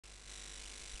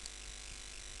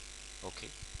Okay,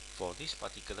 for this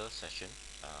particular session,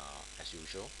 as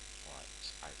usual,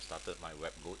 alright, I've started my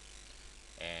WebGoat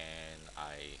and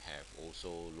I have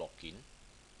also logged in.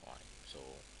 Alright, so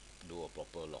do a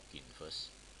proper login first.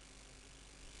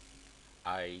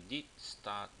 I did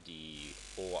start the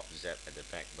OWASP at the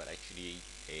back, but actually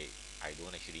I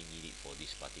don't actually need it for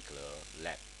this particular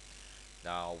lab.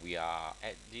 Now we are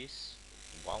at this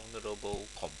vulnerable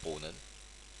component.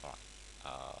 Alright.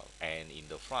 And in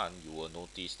the front you will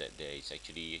notice that there is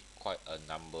actually quite a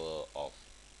number of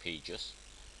pages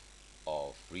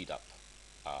of read up.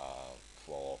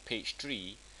 For page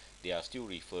 3 they are still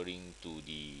referring to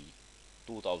the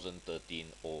 2013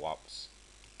 OWASP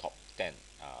top 10.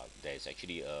 There is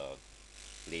actually a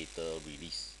later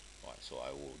release, right? So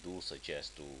I will do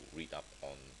suggest to read up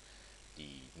on the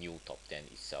new top 10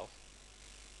 itself,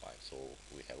 right? So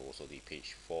we have also the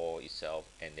page 4 itself,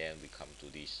 and then we come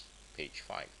to this page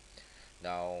 5.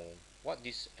 Now what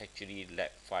this actually lab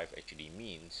 5 actually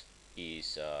means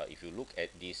is, if you look at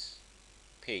this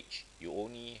page, you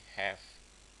only have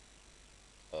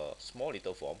a small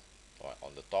little form, right,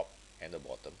 on the top and the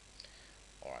bottom.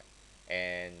 All right,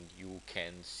 and you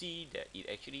can see that it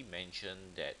actually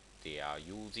mentioned that they are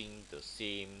using the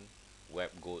same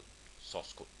WebGoat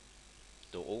source code.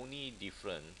 The only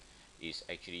difference is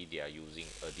actually they are using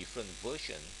a different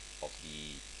version of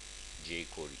the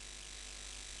jQuery.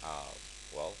 uh,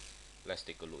 well, let's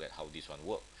take a look at how this one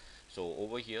works. So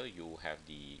over here you have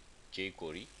the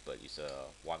jQuery, but it's a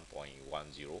 1.10.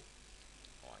 Alright,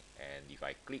 and if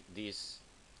I click this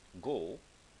go,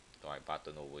 alright,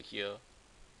 button over here,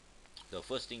 the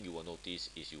first thing you will notice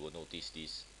is you will notice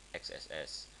this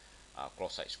XSS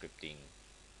cross-site scripting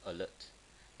alert.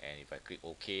 And if I click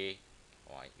OK,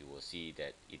 alright, you will see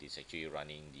that it is actually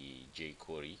running the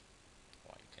jQuery.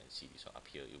 Alright, you can see this one up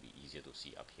here. It will be easier to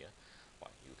see up here.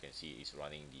 Alright, you can see it's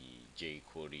running the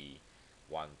jQuery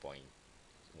 1.1.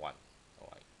 Alright,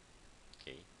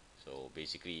 okay. So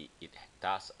basically, it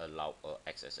does allow a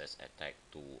XSS attack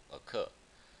to occur.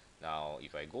 Now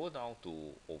if I go down to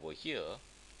over here,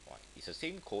 right, it's the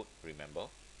same code, remember,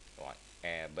 right,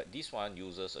 and but this one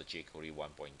uses a jQuery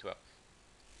 1.12.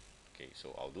 Okay,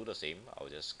 so I'll do the same. I'll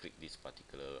just click this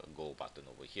particular go button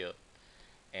over here,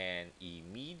 and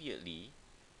immediately,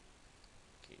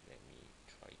 okay, let me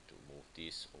try to move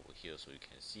this over here so you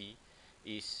can see,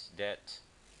 is that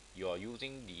you are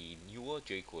using the newer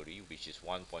jQuery, which is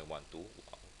 1.12,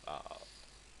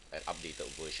 an updated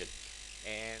version,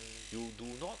 and you do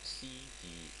not see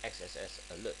the XSS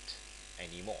alert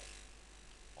anymore.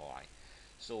 Alright,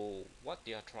 so what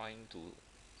they are trying to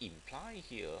imply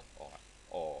here,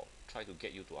 or try to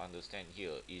get you to understand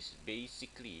here, is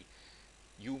basically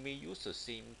you may use the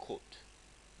same code,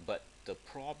 but the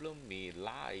problem may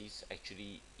lies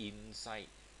actually inside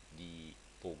the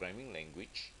programming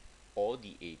language, or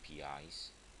the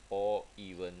APIs, or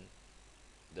even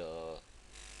the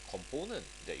component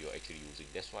that you're actually using.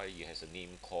 That's why it has a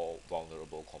name called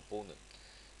vulnerable component.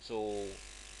 So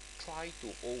try to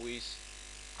always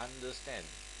understand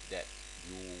that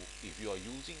you, if you are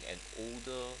using an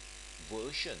older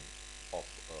version of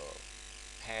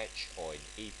a patch or an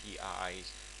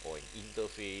APIs or an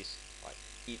interface, right,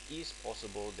 it is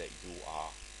possible that you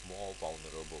are more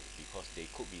vulnerable, because there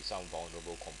could be some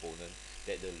vulnerable component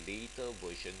that the later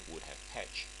version would have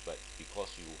patched, but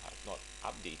because you have not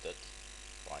updated,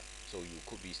 right, so you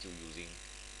could be still using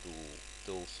to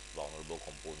those vulnerable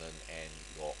component, and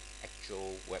your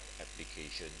actual web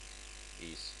application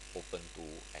is open to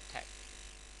attack.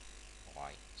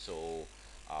 Alright, so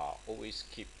always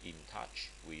keep in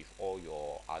touch with all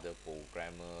your other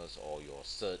programmers or your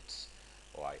certs,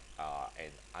 alright,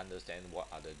 and understand what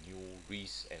are the new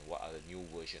risks and what are the new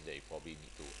version that you probably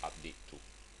need to update